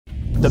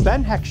The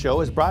Ben Heck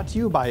Show is brought to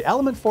you by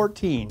Element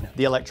 14,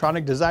 the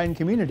electronic design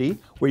community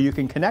where you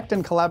can connect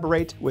and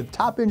collaborate with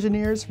top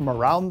engineers from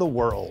around the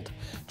world.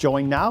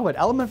 Join now at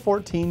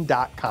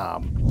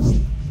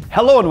element14.com.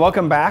 Hello and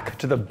welcome back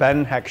to the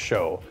Ben Heck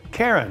Show.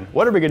 Karen,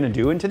 what are we going to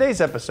do in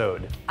today's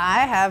episode?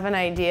 I have an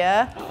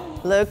idea.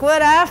 Look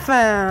what I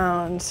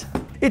found.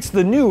 It's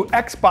the new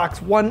Xbox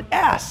One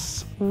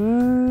S.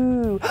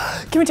 Ooh.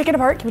 Can we take it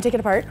apart? Can we take it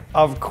apart?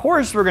 Of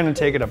course we're going to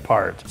take it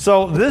apart.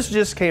 So this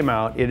just came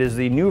out. It is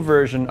the new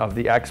version of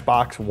the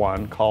Xbox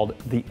One called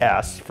the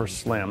S for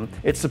Slim.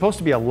 It's supposed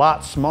to be a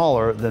lot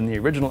smaller than the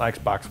original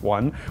Xbox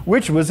One,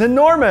 which was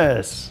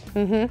enormous.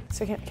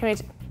 So can we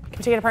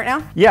take it apart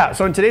now? Yeah,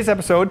 so in today's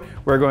episode,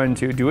 we're going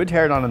to do a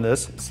teardown on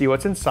this, see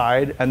what's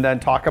inside, and then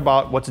talk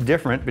about what's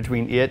different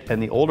between it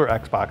and the older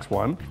Xbox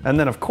One. And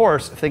then, of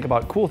course, think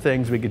about cool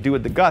things we could do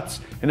with the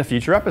guts in a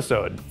future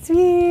episode.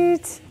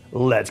 Sweet.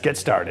 Let's get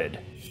started.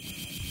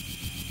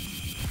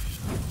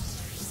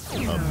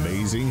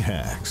 Amazing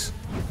hacks.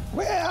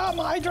 Where are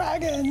my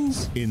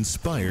dragons?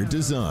 Inspired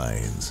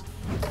designs.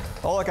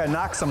 Oh, look, I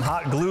knocked some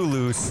hot glue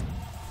loose.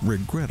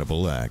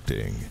 Regrettable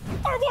acting.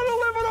 I want to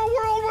live in a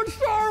world with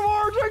Star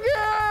Wars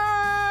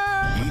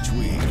again! Each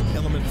week,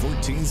 Element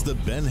 14's The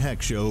Ben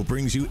Heck Show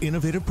brings you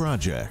innovative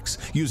projects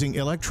using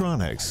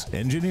electronics,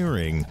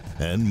 engineering,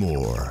 and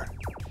more.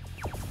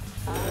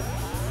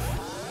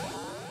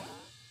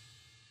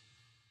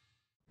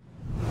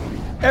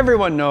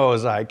 Everyone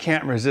knows I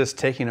can't resist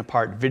taking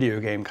apart video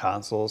game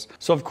consoles,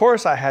 so of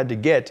course I had to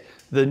get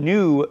the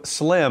new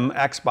slim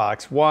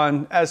Xbox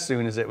One as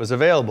soon as it was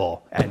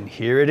available. And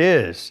here it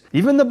is.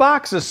 Even the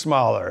box is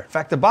smaller. In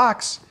fact, the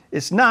box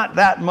is not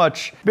that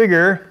much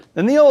bigger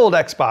than the old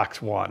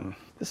Xbox One.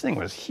 This thing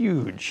was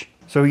huge.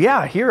 So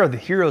yeah, here are the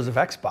heroes of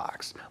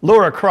Xbox.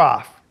 Lara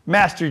Croft,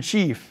 Master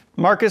Chief,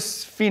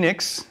 Marcus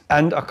Phoenix,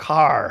 and a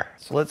car.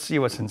 So let's see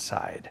what's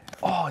inside.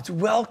 Oh, it's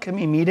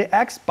welcoming me to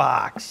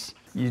Xbox.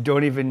 You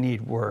don't even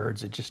need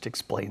words, it just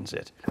explains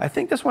it. I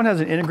think this one has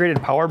an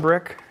integrated power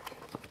brick.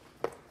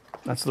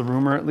 That's the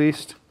rumor at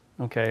least.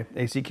 Okay,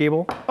 AC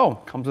cable. Oh,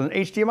 comes with an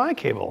HDMI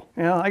cable.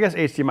 Yeah, I guess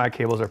HDMI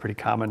cables are pretty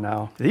common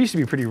now. They used to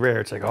be pretty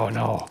rare. It's like, oh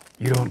no,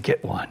 you don't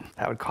get one.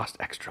 That would cost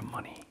extra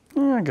money.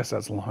 I guess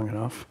that's long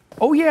enough.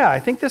 Oh yeah, I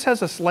think this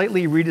has a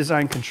slightly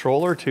redesigned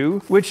controller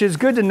too, which is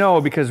good to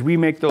know because we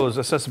make those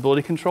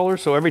accessibility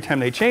controllers, so every time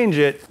they change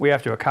it, we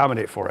have to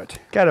accommodate for it.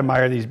 Gotta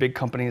admire these big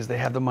companies, they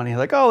have the money,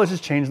 like, oh, let's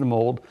just change the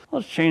mold.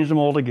 Let's change the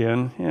mold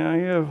again. Yeah,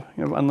 you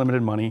have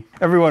unlimited money.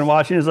 Everyone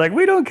watching is like,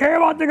 we don't care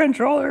about the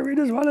controller, we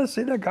just want to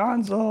see the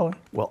console.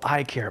 Well,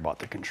 I care about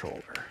the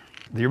controller.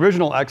 The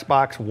original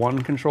Xbox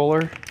One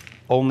controller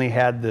only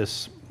had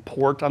this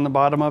port on the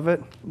bottom of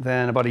it.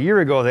 Then about a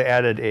year ago, they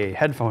added a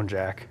headphone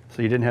jack,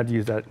 so you didn't have to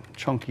use that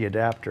chunky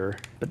adapter.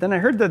 But then I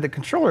heard that the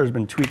controller has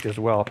been tweaked as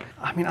well.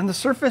 I mean, on the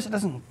surface, it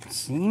doesn't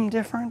seem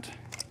different.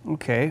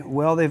 Okay,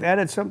 well, they've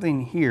added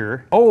something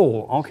here.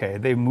 Oh, okay,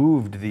 they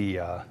moved the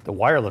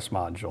wireless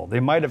module. They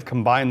might have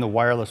combined the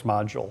wireless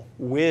module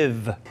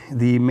with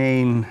the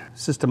main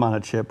system on a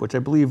chip, which I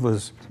believe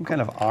was some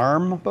kind of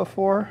ARM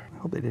before. I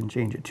hope they didn't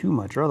change it too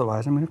much, or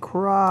otherwise I'm gonna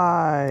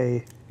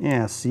cry.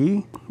 Yeah,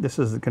 see? This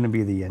is gonna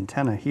be the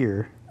antenna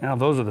here. Now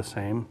those are the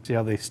same. See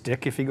how they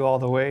stick if you go all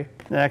the way?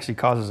 It actually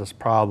causes us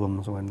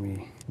problems when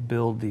we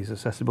build these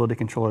accessibility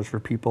controllers for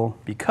people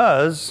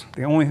because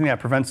the only thing that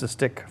prevents the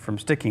stick from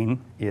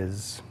sticking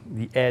is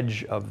the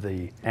edge of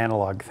the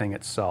analog thing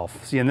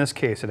itself. See, in this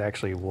case, it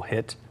actually will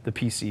hit the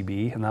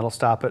PCB and that'll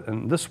stop it.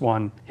 And this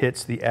one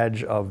hits the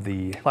edge of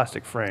the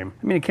plastic frame.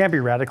 I mean, it can't be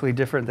radically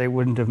different. They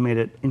wouldn't have made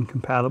it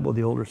incompatible with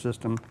the older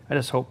system. I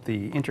just hope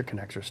the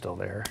interconnects are still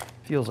there.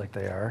 Feels like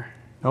they are.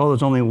 Oh,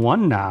 there's only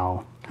one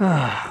now.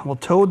 Well,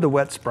 Toad the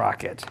wet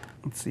sprocket.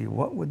 Let's see,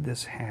 what would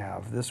this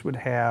have? This would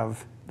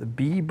have the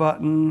B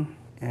button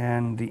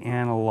and the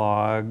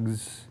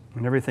analogs,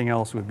 and everything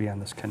else would be on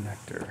this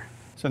connector.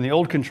 So in the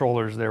old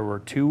controllers, there were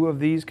 2 of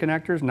these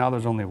connectors. Now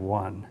there's only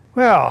 1.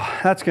 Well,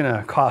 that's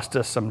gonna cost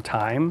us some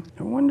time.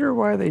 I wonder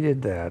why they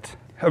did that.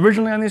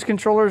 Originally on these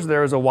controllers,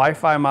 there was a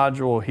Wi-Fi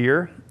module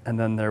here, and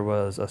then there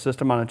was a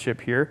system on a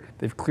chip here.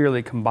 They've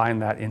clearly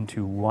combined that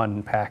into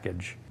one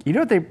package. You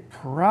know what they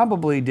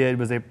probably did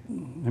was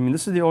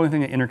this is the only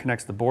thing that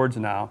interconnects the boards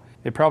now.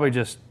 They probably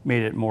just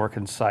made it more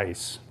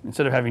concise.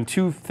 Instead of having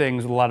 2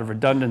 things with a lot of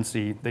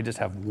redundancy, they just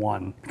have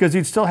 1. Because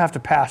you'd still have to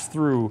pass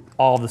through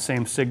all the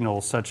same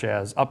signals such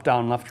as up,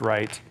 down, left,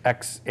 right,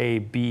 X, A,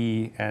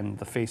 B, and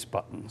the face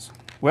buttons.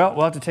 Well,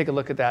 we'll have to take a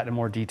look at that in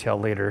more detail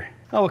later.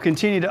 I will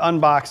continue to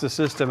unbox the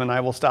system and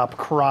I will stop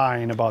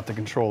crying about the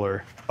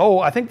controller. Oh,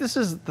 I think this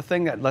is the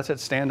thing that lets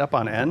it stand up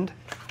on end.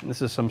 And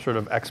this is some sort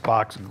of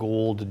Xbox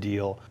Gold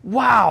deal.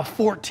 Wow,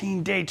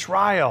 14-day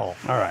trial.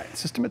 All right,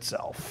 system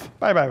itself.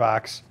 Bye-bye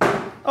box.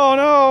 Oh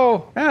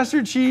no,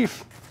 Master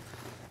Chief.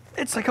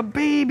 It's like a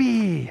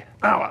baby.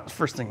 Oh, that's the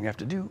first thing we have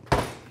to do.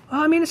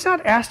 I mean, it's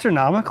not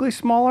astronomically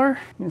smaller.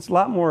 It's a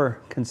lot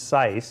more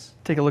concise.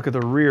 Take a look at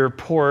the rear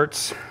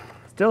ports.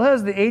 Still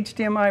has the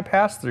HDMI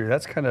pass-through.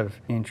 That's kind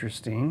of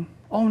interesting.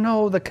 Oh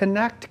no, the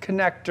Connect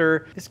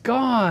connector is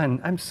gone.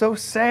 I'm so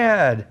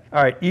sad.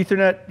 All right,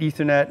 Ethernet,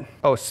 Ethernet.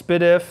 Oh,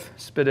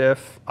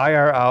 SPDIF,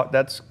 IR out.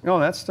 That's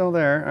still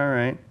there. All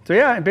right. So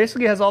yeah, it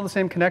basically has all the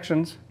same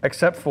connections,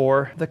 except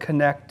for the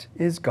Connect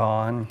is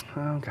gone.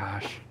 Oh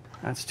gosh.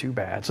 That's too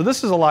bad. So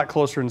this is a lot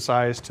closer in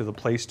size to the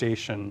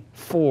PlayStation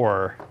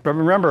 4. But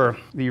remember,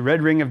 the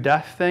red ring of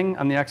death thing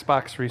on the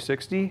Xbox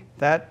 360,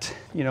 that,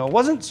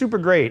 wasn't super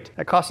great.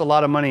 That cost a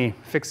lot of money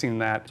fixing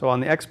that. So on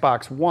the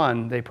Xbox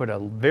One, they put a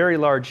very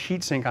large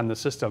heatsink on the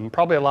system,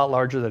 probably a lot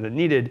larger than it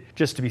needed,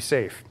 just to be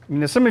safe. I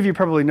mean, as some of you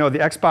probably know, the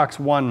Xbox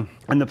One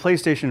and the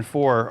PlayStation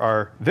 4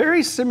 are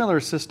very similar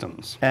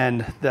systems.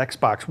 And the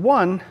Xbox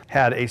One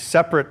had a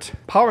separate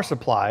power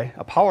supply,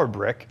 a power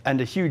brick,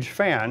 and a huge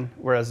fan,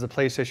 whereas the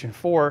PlayStation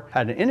 4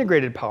 had an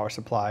integrated power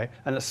supply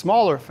and a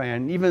smaller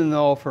fan, even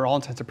though for all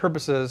intents and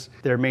purposes,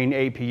 their main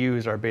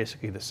APUs are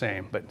basically the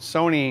same. But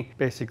Sony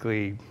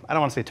basically, I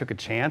don't want to say took a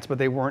chance, but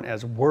they weren't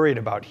as worried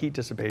about heat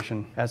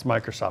dissipation as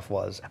Microsoft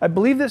was. I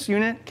believe this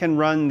unit can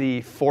run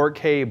the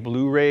 4K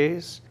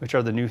Blu-rays, which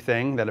are the new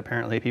thing that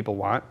apparently people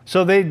want.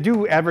 So they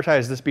do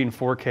advertise this being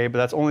 4K, but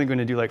that's only going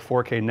to do like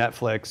 4K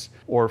Netflix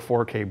or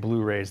 4K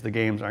Blu-rays. The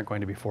games aren't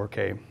going to be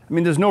 4K. I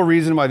mean, there's no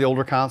reason why the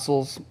older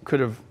consoles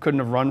couldn't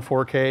have run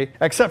 4K,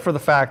 except for the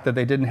fact that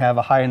they didn't have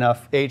a high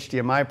enough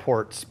HDMI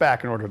port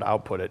spec in order to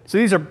output it. So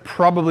these are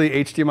probably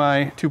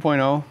HDMI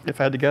 2.0,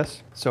 if I had to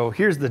guess. So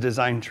here's the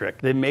design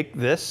trick. They make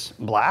this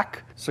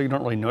black, so you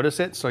don't really notice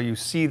it. So you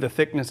see the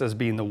thickness as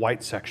being the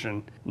white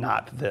section,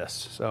 not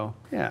this. So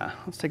yeah,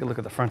 let's take a look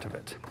at the front of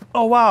it.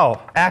 Oh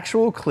wow,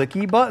 actual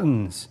clicky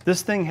buttons.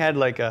 This thing had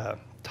like a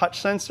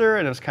touch sensor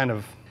and it was kind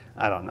of,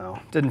 I don't know,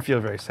 didn't feel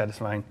very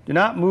satisfying. Do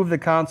not move the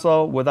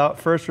console without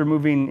first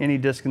removing any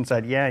disk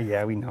inside.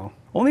 Yeah, we know.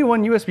 Only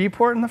one USB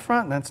port in the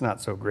front? That's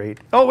not so great.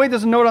 Oh wait,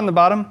 there's a note on the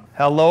bottom.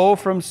 Hello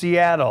from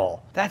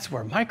Seattle. That's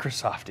where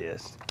Microsoft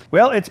is.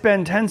 Well, it's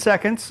been 10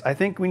 seconds. I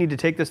think we need to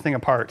take this thing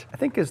apart. I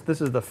think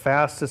this is the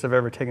fastest I've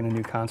ever taken a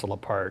new console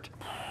apart.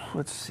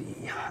 Let's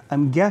see.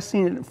 I'm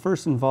guessing it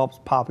first involves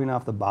popping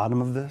off the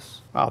bottom of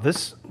this. Wow,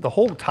 the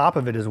whole top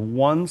of it is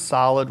one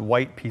solid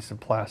white piece of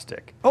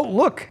plastic. Oh,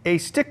 look, a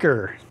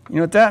sticker. You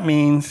know what that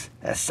means?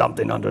 There's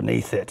something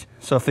underneath it.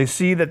 So if they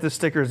see that this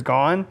sticker is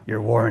gone,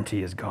 your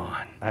warranty is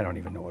gone. I don't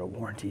even know what a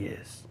warranty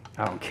is.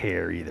 I don't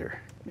care either.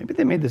 Maybe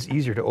they made this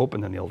easier to open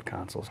than the old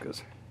consoles,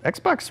 because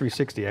Xbox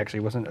 360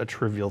 actually wasn't a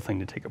trivial thing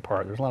to take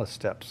apart. There's a lot of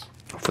steps.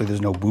 Hopefully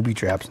there's no booby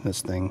traps in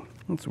this thing.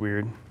 That's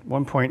weird.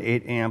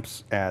 1.8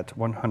 amps at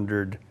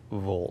 100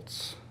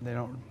 volts. They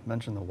don't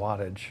mention the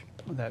wattage.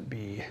 What would that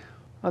be?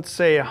 Let's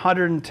say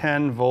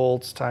 110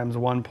 volts times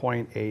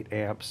 1.8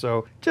 amps.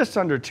 So just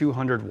under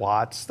 200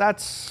 watts.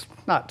 That's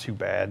not too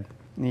bad.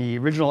 The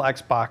original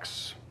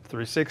Xbox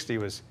 360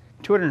 was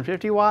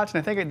 250 watts, and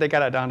I think they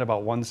got it down to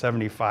about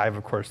 175.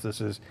 Of course, this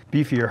is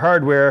beefier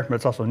hardware, but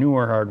it's also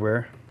newer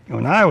hardware.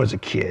 When I was a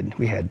kid,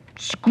 we had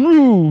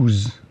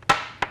screws.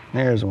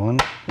 There's one,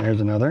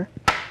 there's another.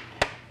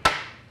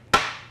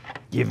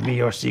 Give me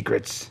your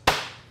secrets.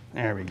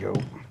 There we go.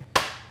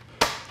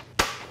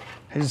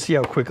 I just see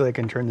how quickly I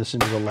can turn this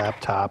into a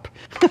laptop.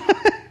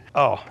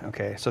 Oh,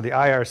 okay, so the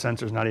IR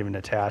sensor's not even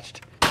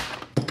attached.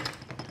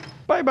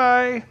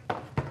 Bye-bye.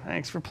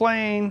 Thanks for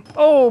playing.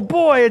 Oh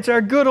boy, it's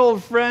our good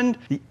old friend,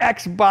 the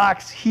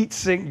Xbox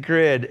heatsink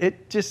grid.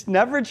 It just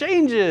never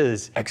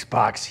changes.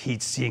 Xbox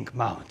heatsink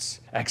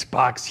mounts.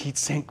 Xbox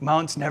heatsink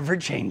mounts never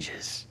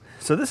changes.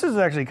 So this is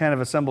actually kind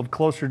of assembled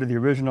closer to the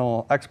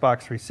original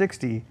Xbox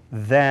 360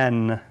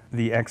 than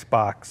the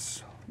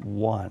Xbox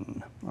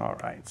One. All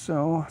right,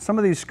 so some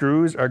of these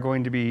screws are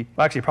going to be,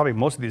 well, actually probably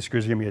most of these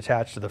screws are going to be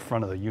attached to the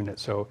front of the unit,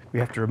 so we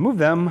have to remove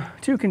them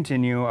to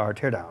continue our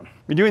teardown.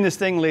 We're doing this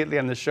thing lately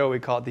on the show, we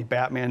call it the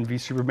Batman v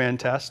Superman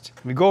test.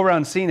 We go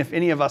around seeing if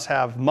any of us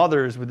have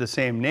mothers with the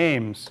same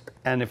names,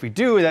 and if we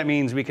do, that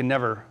means we can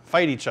never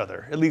fight each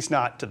other, at least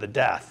not to the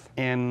death.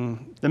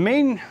 And the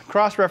main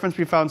cross-reference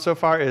we found so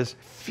far is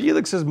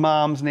Felix's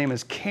mom's name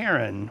is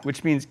Karen,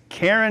 which means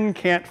Karen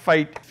can't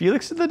fight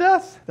Felix to the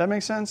death. That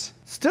makes sense?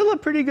 Still a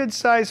pretty good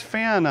size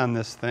fan on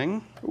this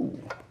thing. Ooh.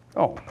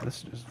 Oh,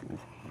 this just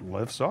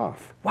lifts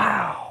off.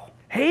 Wow.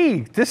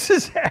 Hey, this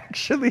is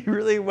actually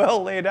really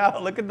well laid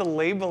out. Look at the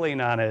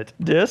labeling on it.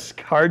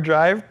 Disk, hard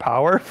drive,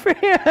 power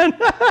fan.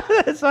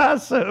 That's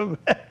awesome.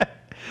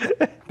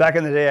 Back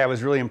in the day, I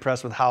was really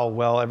impressed with how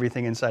well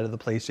everything inside of the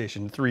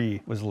PlayStation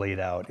 3 was laid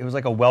out. It was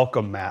like a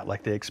welcome mat,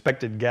 like they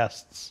expected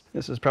guests.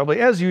 This is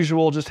probably, as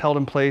usual, just held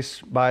in place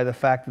by the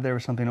fact that there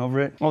was something over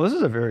it. Oh, this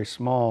is a very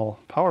small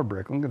power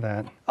brick. Look at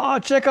that. Oh,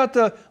 check out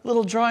the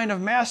little drawing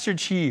of Master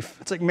Chief.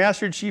 It's like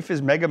Master Chief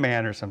is Mega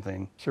Man or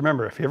something. So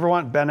remember, if you ever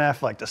want Ben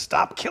Affleck to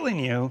stop killing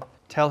you,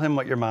 tell him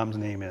what your mom's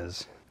name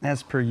is.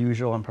 As per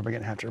usual, I'm probably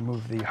gonna have to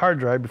remove the hard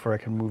drive before I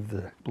can move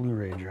the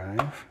Blu-ray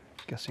drive.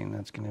 Guessing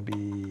that's gonna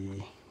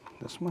be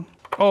this one.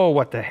 Oh,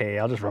 what the hey,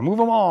 I'll just remove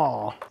them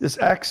all. This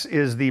X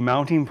is the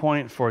mounting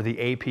point for the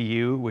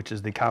APU, which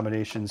is the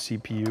combination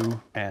CPU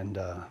and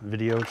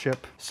video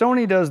chip.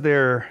 Sony does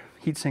their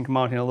heatsink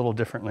mounting a little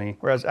differently,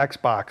 whereas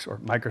Xbox or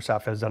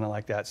Microsoft has done it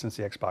like that since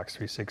the Xbox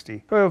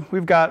 360. So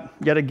we've got,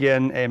 yet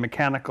again, a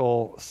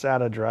mechanical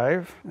SATA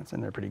drive. That's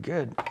in there pretty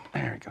good.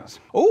 There it goes.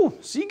 Oh,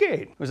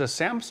 Seagate. It was a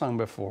Samsung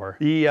before.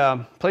 The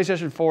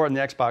PlayStation 4 and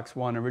the Xbox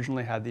One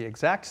originally had the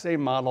exact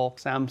same model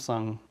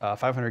Samsung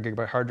 500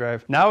 gigabyte hard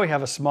drive. Now we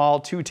have a small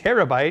 2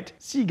 terabyte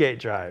Seagate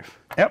drive.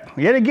 Yep,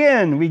 yet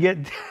again, we get...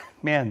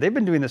 Man, they've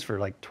been doing this for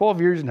like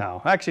 12 years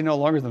now. Actually, no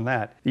longer than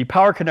that. The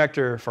power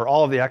connector for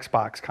all of the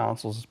Xbox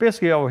consoles is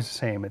basically always the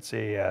same. It's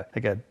a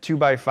like a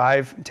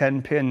 2x5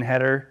 10-pin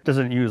header.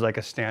 Doesn't use like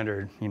a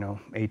standard, you know,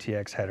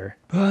 ATX header.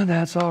 But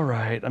that's all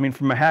right. I mean,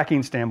 from a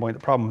hacking standpoint,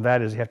 the problem with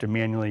that is you have to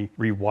manually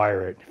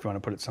rewire it if you want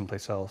to put it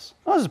someplace else.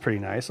 Oh, this is pretty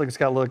nice. Like it's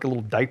got like a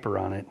little diaper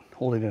on it,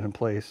 holding it in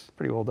place.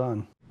 Pretty well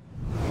done.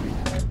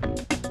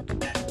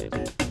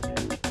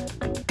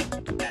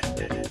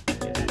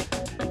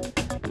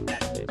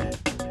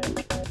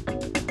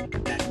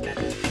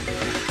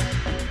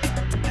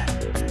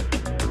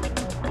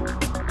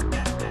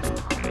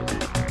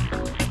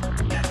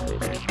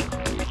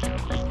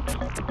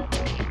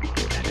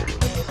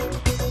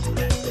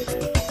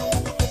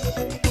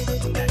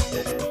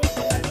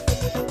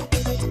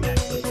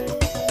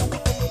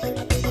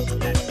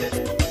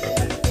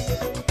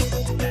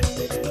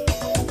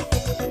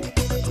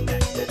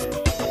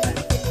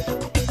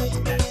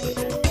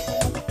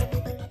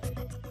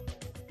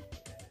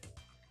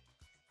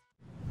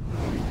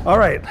 All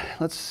right,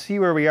 let's see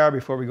where we are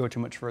before we go too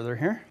much further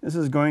here. This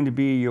is going to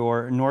be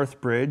your north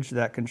bridge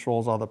that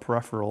controls all the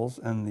peripherals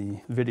and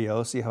the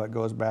video. See how it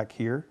goes back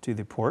here to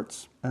the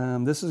ports.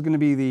 This is going to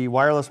be the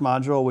wireless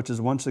module, which is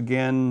once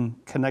again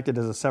connected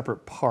as a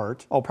separate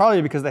part. Oh,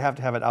 probably because they have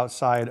to have it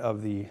outside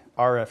of the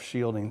RF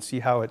shielding. See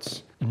how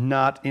it's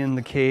not in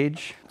the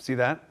cage? See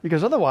that?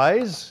 Because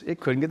otherwise it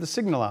couldn't get the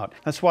signal out.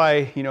 That's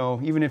why, you know,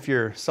 even if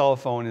your cell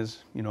phone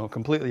is, you know,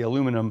 completely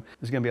aluminum,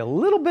 there's going to be a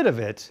little bit of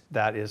it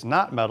that is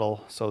not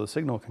metal so the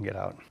signal can get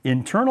out.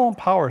 Internal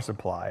power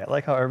supply. I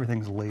like how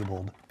everything's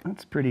labeled.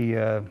 That's pretty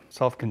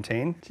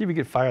self-contained. See if we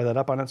could fire that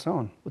up on its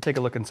own. We'll take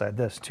a look inside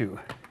this too.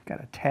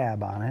 Got a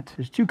tab on it.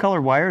 There's 2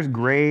 color wires,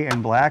 gray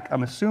and black.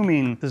 I'm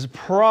assuming this is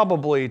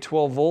probably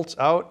 12 volts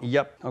out.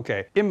 Yep,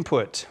 okay.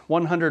 Input,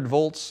 100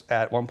 volts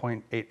at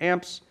 1.8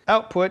 amps.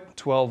 Output,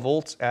 12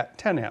 volts at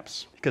 10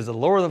 amps. Because the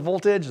lower the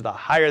voltage, the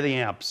higher the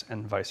amps,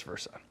 and vice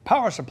versa.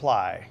 Power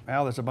supply.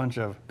 Well, there's a bunch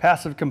of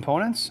passive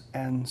components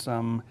and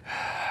some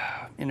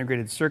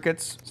integrated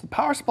circuits. So the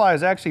power supply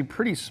is actually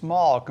pretty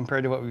small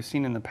compared to what we've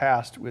seen in the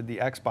past with the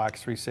Xbox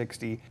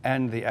 360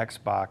 and the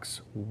Xbox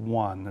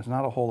One. There's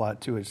not a whole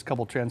lot to it. Just a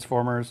couple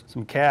transformers,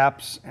 some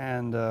caps,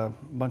 and a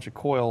bunch of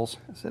coils.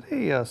 Is it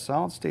a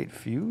solid state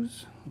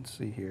fuse? Let's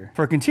see here.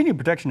 For continued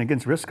protection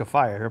against risk of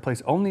fire,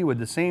 replace only with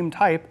the same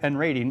type and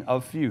rating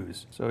of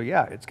fuse. So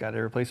yeah, it's got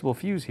a replaceable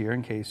fuse here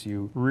in case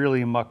you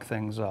really muck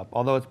things up.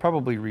 Although it's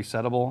probably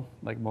resettable,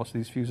 like most of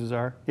these fuses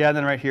are. Yeah, and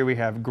then right here we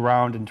have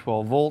ground and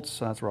 12 volts,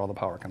 so that's where all the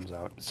power comes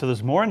out. So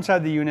there's more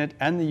inside the unit,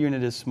 and the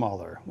unit is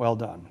smaller. Well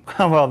done.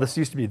 Well, this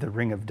used to be the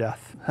Ring of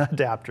Death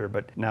adapter,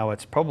 but now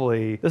it's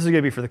probably, this is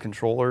gonna be for the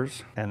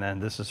controllers, and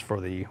then this is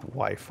for the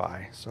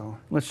Wi-Fi. So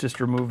let's just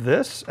remove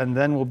this, and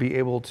then we'll be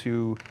able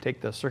to take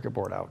the circuit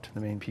board out,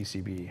 the main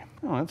PCB.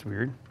 Oh, that's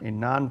weird. A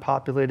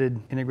non-populated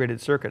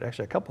integrated circuit.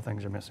 Actually, a couple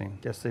things are missing.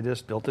 Guess they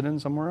just built it in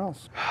somewhere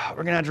else.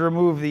 We're gonna have to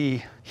remove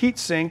the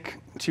heatsink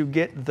to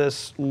get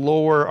this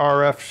lower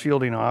RF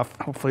shielding off.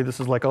 Hopefully this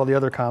is like all the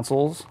other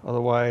consoles.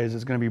 Otherwise,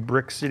 it's gonna be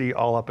Brick City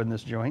all up in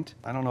this joint.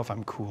 I don't know if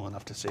I'm cool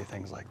enough to say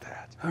things like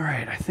that. All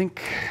right, I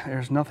think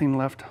there's nothing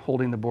left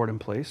holding the board in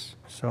place.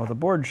 So the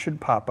board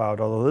should pop out,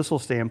 although this will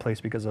stay in place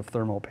because of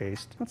thermal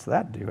paste. What's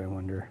that do, I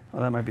wonder? Oh,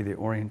 that might be the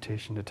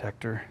orientation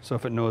detector. So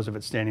if it knows if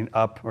it's standing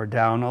up or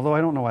down, although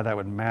I don't know why that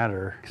would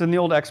matter. Because in the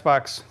old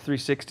Xbox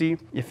 360,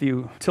 if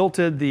you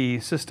tilted the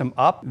system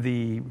up,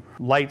 the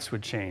lights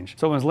would change.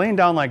 So when it's laying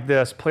down like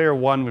this, player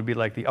 1 would be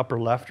like the upper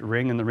left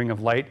ring in the ring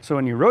of light. So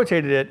when you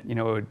rotated it, you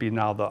know, it would be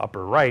now the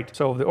upper right.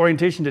 So the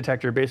orientation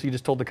detector basically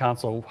just told the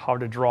console how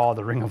to draw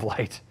the ring of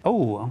light.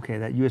 Oh, okay,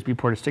 that USB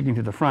port is sticking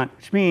to the front,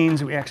 which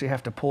means we actually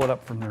have to pull it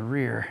up from the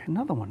rear.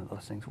 Another one of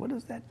those things. What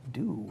does that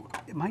do?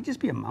 It might just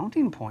be a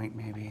mounting point,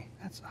 maybe.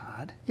 That's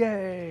odd.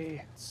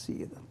 Yay. Let's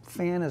see, the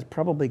fan is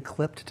probably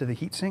clipped to the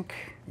heatsink.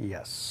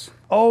 Yes.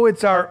 Oh,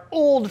 it's our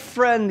old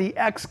friend, the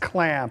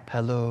X-clamp.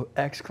 Hello,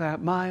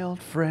 X-clamp, my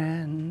old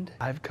friend.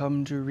 I've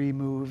come to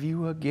remove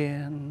you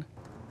again.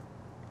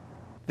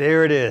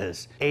 There it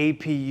is,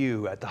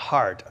 APU at the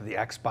heart of the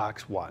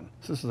Xbox One.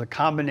 So this is a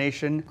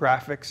combination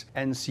graphics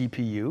and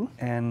CPU.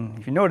 And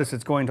if you notice,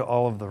 it's going to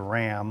all of the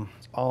RAM.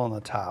 It's all on the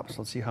top. So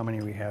let's see how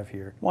many we have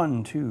here.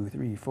 1, 2,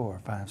 3,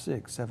 4, 5,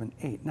 6, 7,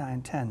 8,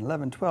 9, 10,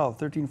 11, 12,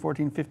 13,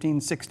 14,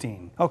 15,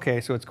 16.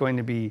 Okay, so it's going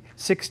to be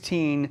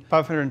 16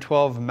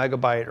 512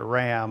 megabyte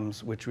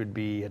RAMs, which would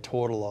be a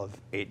total of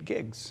 8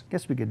 gigs.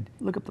 Guess we could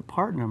look up the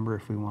part number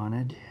if we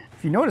wanted.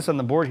 If you notice on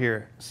the board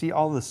here, see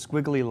all the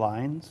squiggly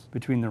lines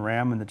between the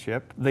RAM and the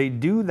chip? They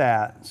do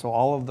that so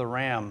all of the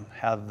RAM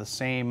have the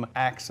same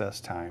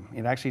access time.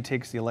 It actually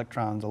takes the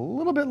electrons a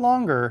little bit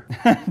longer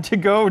to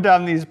go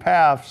down these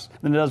paths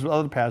than it does with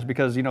other paths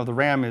because, you know, the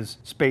RAM is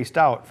spaced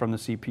out from the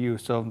CPU.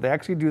 So they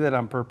actually do that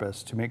on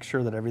purpose to make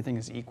sure that everything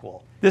is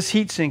equal. This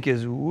heatsink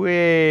is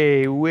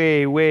way,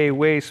 way, way,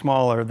 way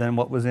smaller than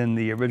what was in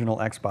the original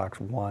Xbox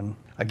One.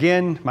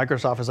 Again,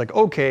 Microsoft is like,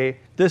 okay,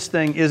 this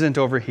thing isn't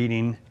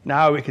overheating.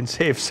 Now we can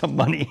save some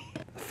money.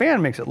 The fan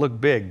makes it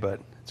look big,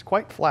 but it's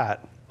quite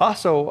flat.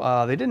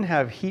 Also, they didn't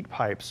have heat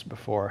pipes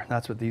before.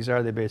 That's what these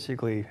are. They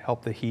basically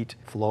help the heat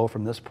flow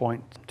from this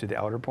point to the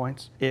outer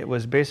points. It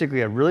was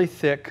basically a really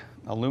thick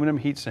aluminum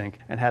heatsink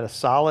and had a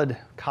solid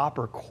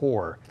copper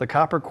core. The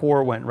copper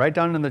core went right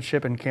down into the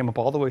chip and came up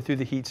all the way through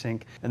the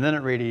heatsink, and then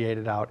it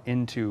radiated out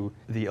into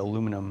the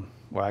aluminum,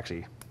 well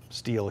actually,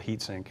 steel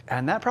heatsink.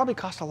 And that probably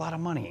cost a lot of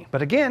money.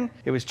 But again,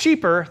 it was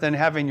cheaper than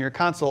having your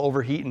console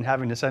overheat and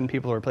having to send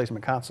people a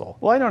replacement console.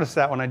 Well, I noticed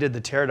that when I did the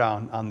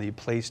teardown on the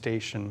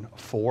PlayStation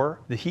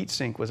 4, the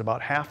heatsink was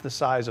about half the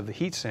size of the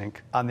heatsink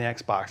on the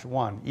Xbox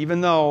One, even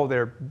though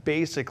they're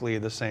basically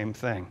the same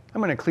thing.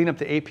 I'm gonna clean up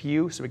the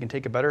APU so we can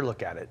take a better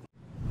look at it.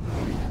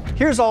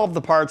 Here's all of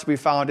the parts we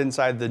found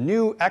inside the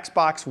new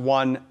Xbox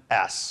One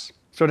S.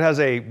 So it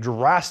has a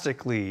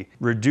drastically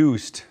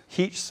reduced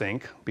heat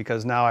sink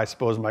because now I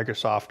suppose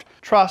Microsoft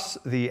trusts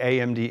the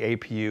AMD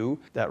APU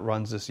that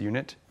runs this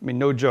unit. I mean,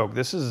 no joke,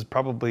 this is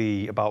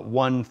probably about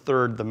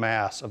 1/3 the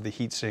mass of the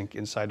heatsink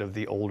inside of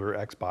the older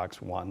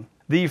Xbox One.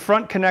 The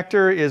front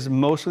connector is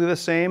mostly the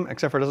same,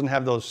 except for it doesn't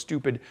have those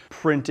stupid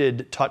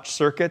printed touch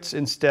circuits.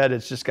 Instead,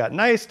 it's just got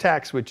nice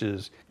tack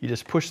switches. You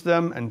just push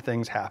them and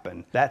things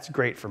happen. That's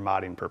great for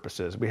modding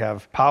purposes. We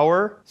have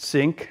power,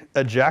 sync,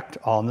 eject,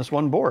 all on this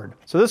one board.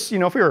 So this, you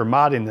know, if we were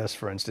modding this,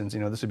 for instance, you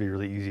know, this would be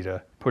really easy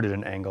to put it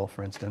in angle,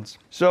 for instance.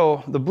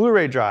 So the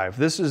Blu-ray drive,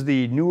 this is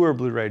the newer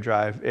Blu-ray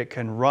drive. It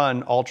can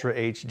run Ultra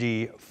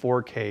HD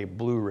 4K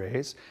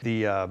Blu-rays.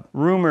 The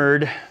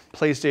rumored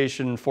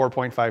PlayStation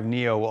 4.5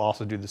 Neo will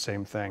also do the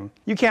same thing.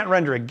 You can't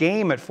render a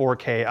game at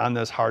 4K on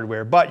this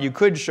hardware, but you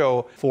could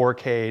show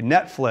 4K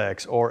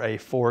Netflix or a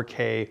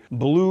 4K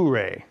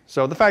Blu-ray.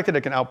 So the fact that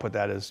it can output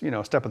that is, you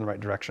know, a step in the right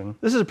direction.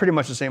 This is pretty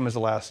much the same as the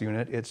last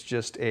unit. It's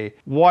just a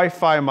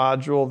Wi-Fi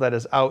module that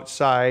is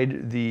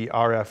outside the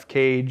RF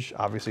cage,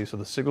 obviously, so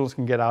the signals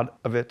can get out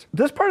of it.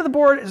 This part of the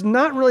board is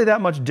not really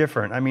that much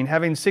different. I mean,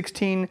 having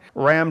 16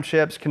 RAM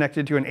chips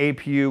connected to an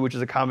APU, which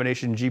is a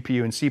combination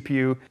GPU and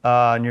CPU,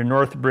 and your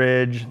North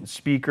Bridge,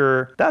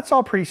 speaker, that's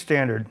all pretty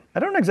standard. I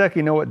don't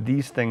exactly know what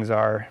these things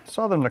are. I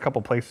saw them in a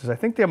couple places. I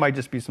think they might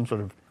just be some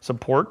sort of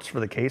supports for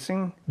the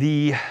casing.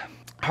 The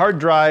hard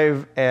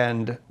drive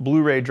and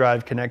Blu-ray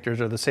drive connectors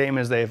are the same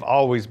as they've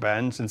always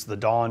been since the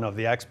dawn of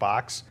the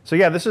Xbox. So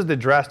yeah, this is the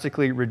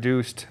drastically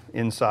reduced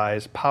in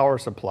size power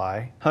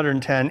supply.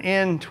 110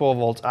 in, 12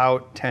 volts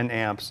out, 10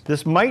 amps.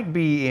 This might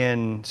be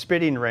in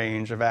spitting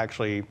range of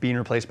actually being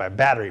replaced by a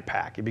battery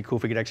pack. It'd be cool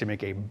if we could actually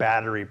make a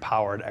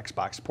battery-powered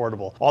Xbox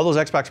portable. All those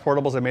Xbox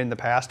portables I made in the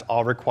past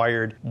all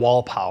required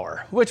wall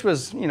power, which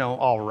was, you know,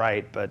 all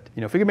right, but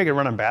you know, if we could make it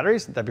run on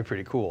batteries, that'd be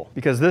pretty cool.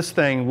 Because this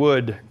thing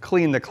would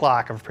clean the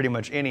clock of pretty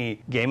much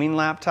any gaming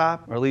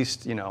laptop, or at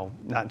least, you know,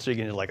 not until you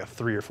get into like a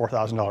 $3,000 or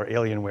 $4,000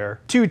 Alienware.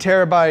 2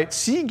 terabyte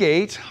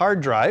Seagate hard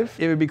drive.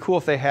 It would be cool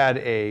if they had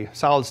a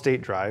solid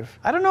state drive.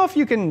 I don't know if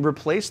you can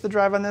replace the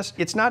drive on this.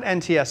 It's not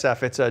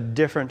NTSF, it's a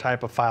different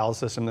type of file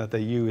system that they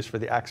use for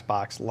the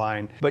Xbox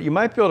line. But you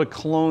might be able to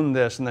clone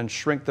this and then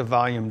shrink the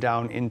volume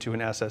down into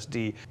an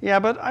SSD. Yeah,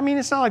 but I mean,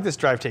 it's not like this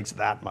drive takes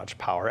that much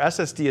power.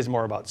 SSD is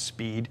more about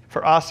speed.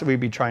 For us, we'd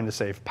be trying to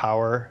save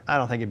power. I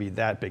don't think it'd be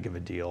that big of a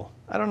deal.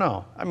 I don't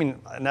know. I mean,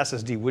 an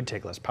SSD would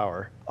take less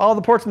power. All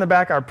the ports in the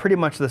back are pretty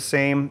much the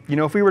same. You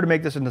know, if we were to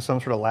make this into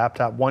some sort of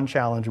laptop, one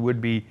challenge would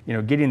be, you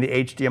know, getting the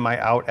HDMI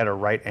out at a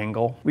right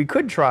angle. We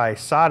could try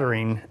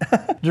soldering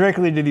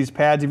directly to these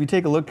pads. If you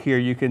take a look here,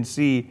 you can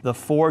see the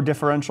 4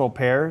 differential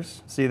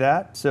pairs. See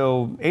that?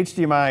 So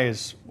HDMI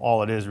is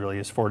all it is really,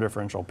 is 4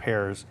 differential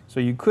pairs. So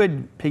you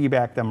could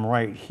piggyback them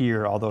right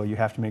here, although you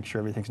have to make sure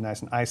everything's nice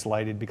and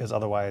isolated because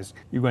otherwise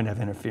you're going to have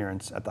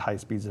interference at the high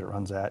speeds that it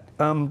runs at.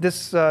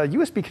 This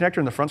USB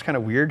connector in the front's kind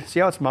of weird. See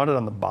how it's mounted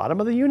on the bottom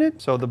of the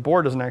unit? So the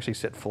board doesn't actually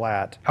sit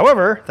flat.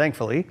 However,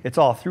 thankfully, it's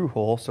all through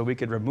hole, so we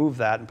could remove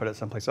that and put it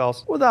someplace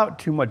else without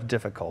too much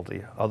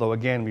difficulty. Although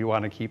again, we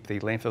want to keep the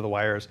length of the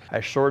wires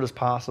as short as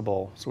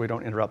possible so we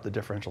don't interrupt the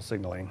differential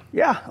signaling.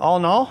 Yeah, all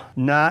in all,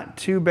 not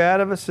too bad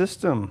of a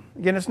system.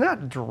 Again, it's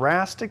not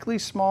drastically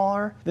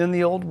smaller than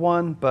the old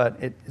one,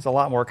 but it is a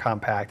lot more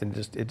compact and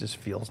it just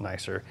feels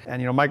nicer.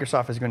 And you know,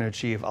 Microsoft is going to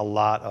achieve a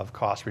lot of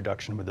cost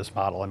reduction with this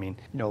model. I mean,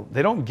 you know,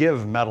 they don't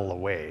give metal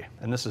away,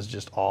 and this is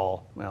just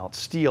all, well,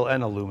 steel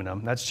and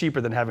aluminum. That's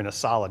cheaper than having a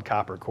solid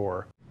copper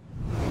core.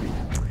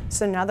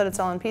 So now that it's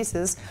all in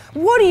pieces,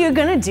 what are you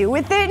gonna do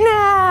with it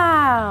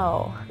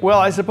now? Well,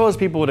 I suppose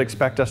people would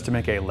expect us to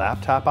make a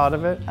laptop out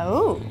of it.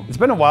 Oh. It's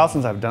been a while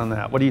since I've done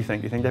that. What do you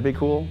think? Do you think that'd be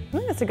cool? I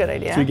think that's a good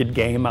idea. So we could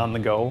game on the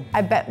go?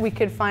 I bet we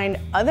could find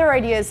other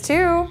ideas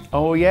too.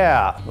 Oh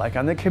yeah, like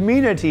on the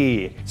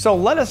community. So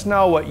let us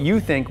know what you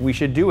think we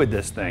should do with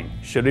this thing.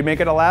 Should we make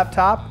it a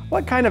laptop?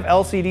 What kind of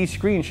LCD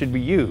screen should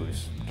we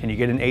use? Can you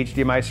get an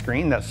HDMI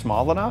screen that's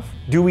small enough?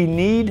 Do we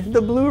need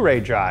the Blu-ray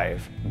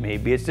drive?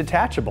 Maybe it's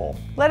detachable.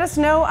 Let us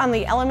know on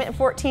the Element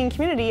 14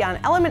 community on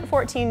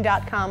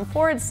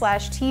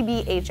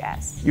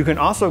element14.com/TBHS. You can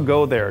also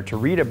go there to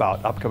read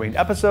about upcoming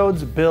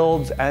episodes,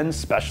 builds, and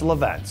special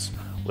events.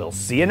 We'll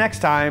see you next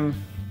time.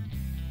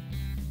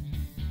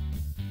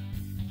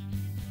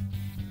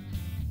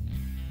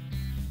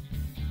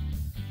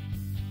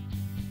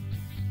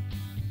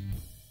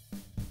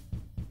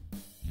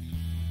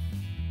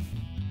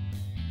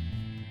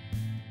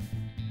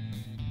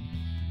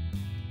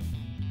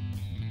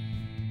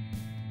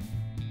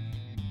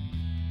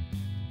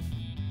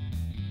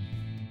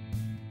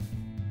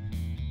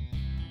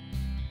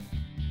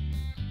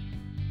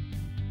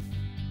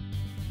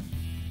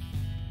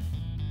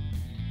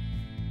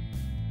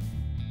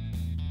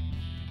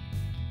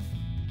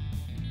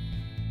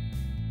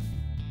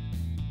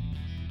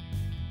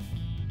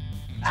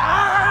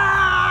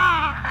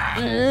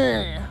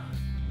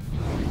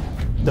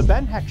 The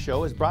Ben Heck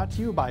Show is brought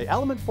to you by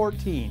Element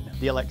 14,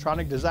 the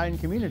electronic design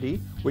community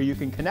where you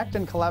can connect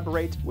and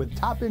collaborate with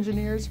top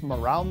engineers from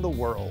around the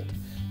world.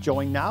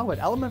 Join now at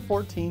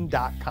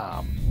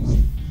element14.com.